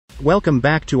Welcome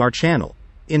back to our channel.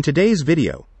 In today's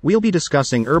video, we'll be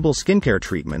discussing herbal skincare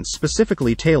treatments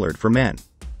specifically tailored for men.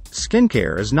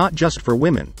 Skincare is not just for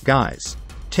women, guys.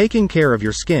 Taking care of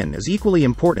your skin is equally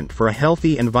important for a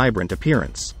healthy and vibrant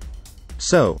appearance.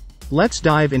 So, let's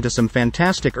dive into some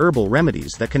fantastic herbal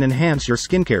remedies that can enhance your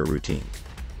skincare routine.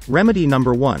 Remedy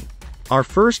number 1. Our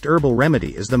first herbal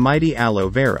remedy is the mighty aloe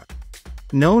vera.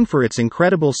 Known for its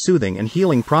incredible soothing and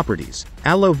healing properties,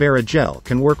 aloe vera gel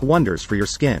can work wonders for your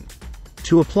skin.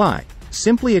 To apply,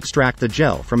 simply extract the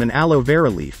gel from an aloe vera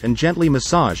leaf and gently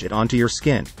massage it onto your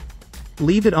skin.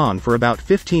 Leave it on for about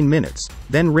 15 minutes,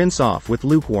 then rinse off with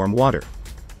lukewarm water.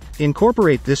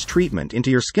 Incorporate this treatment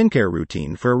into your skincare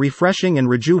routine for a refreshing and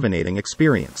rejuvenating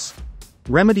experience.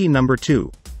 Remedy number 2.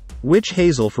 Witch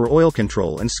hazel for oil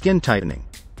control and skin tightening.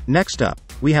 Next up,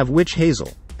 we have witch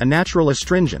hazel, a natural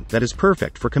astringent that is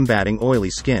perfect for combating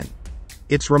oily skin.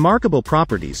 Its remarkable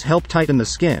properties help tighten the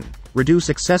skin, reduce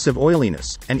excessive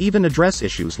oiliness, and even address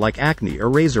issues like acne or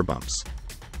razor bumps.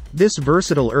 This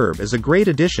versatile herb is a great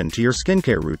addition to your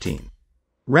skincare routine.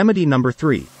 Remedy number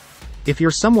 3. If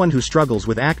you're someone who struggles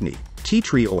with acne, tea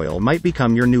tree oil might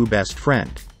become your new best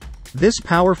friend. This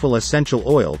powerful essential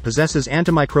oil possesses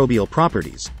antimicrobial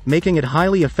properties, making it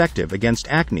highly effective against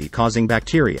acne-causing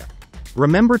bacteria.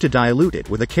 Remember to dilute it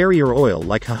with a carrier oil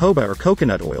like jojoba or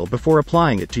coconut oil before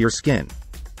applying it to your skin.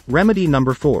 Remedy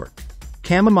number 4.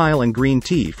 Chamomile and green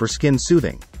tea for skin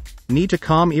soothing. Need to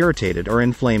calm irritated or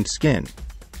inflamed skin?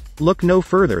 Look no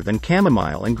further than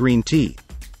chamomile and green tea.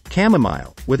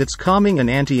 Chamomile, with its calming and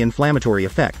anti-inflammatory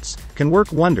effects, can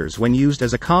work wonders when used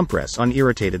as a compress on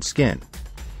irritated skin.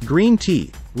 Green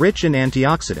tea, rich in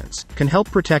antioxidants, can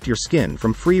help protect your skin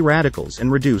from free radicals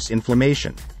and reduce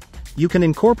inflammation. You can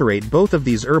incorporate both of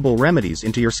these herbal remedies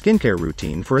into your skincare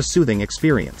routine for a soothing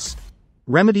experience.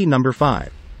 Remedy number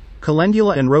 5.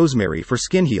 Calendula and rosemary for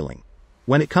skin healing.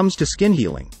 When it comes to skin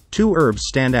healing, two herbs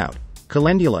stand out: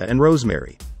 calendula and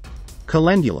rosemary.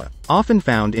 Calendula, often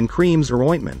found in creams or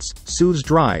ointments, soothes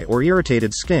dry or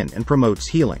irritated skin and promotes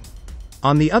healing.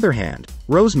 On the other hand,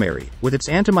 rosemary, with its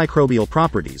antimicrobial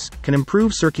properties, can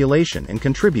improve circulation and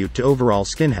contribute to overall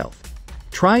skin health.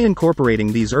 Try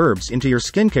incorporating these herbs into your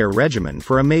skincare regimen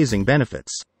for amazing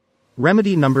benefits.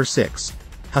 Remedy number 6.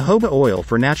 Jojoba oil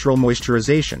for natural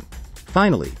moisturization.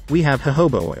 Finally, we have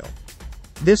jojoba oil.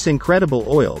 This incredible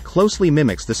oil closely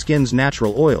mimics the skin's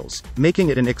natural oils, making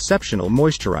it an exceptional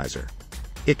moisturizer.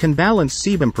 It can balance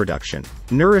sebum production,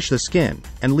 nourish the skin,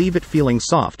 and leave it feeling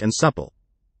soft and supple.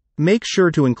 Make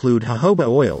sure to include jojoba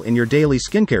oil in your daily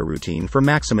skincare routine for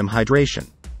maximum hydration.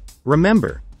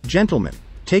 Remember, gentlemen,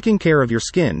 taking care of your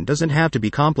skin doesn't have to be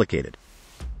complicated.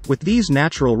 With these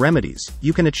natural remedies,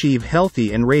 you can achieve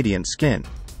healthy and radiant skin.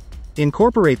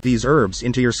 Incorporate these herbs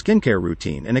into your skincare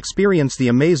routine and experience the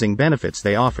amazing benefits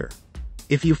they offer.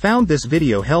 If you found this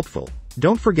video helpful,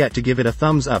 don't forget to give it a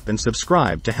thumbs up and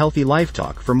subscribe to Healthy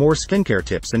Lifetalk for more skincare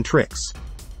tips and tricks.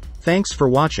 Thanks for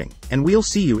watching, and we'll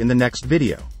see you in the next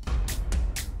video.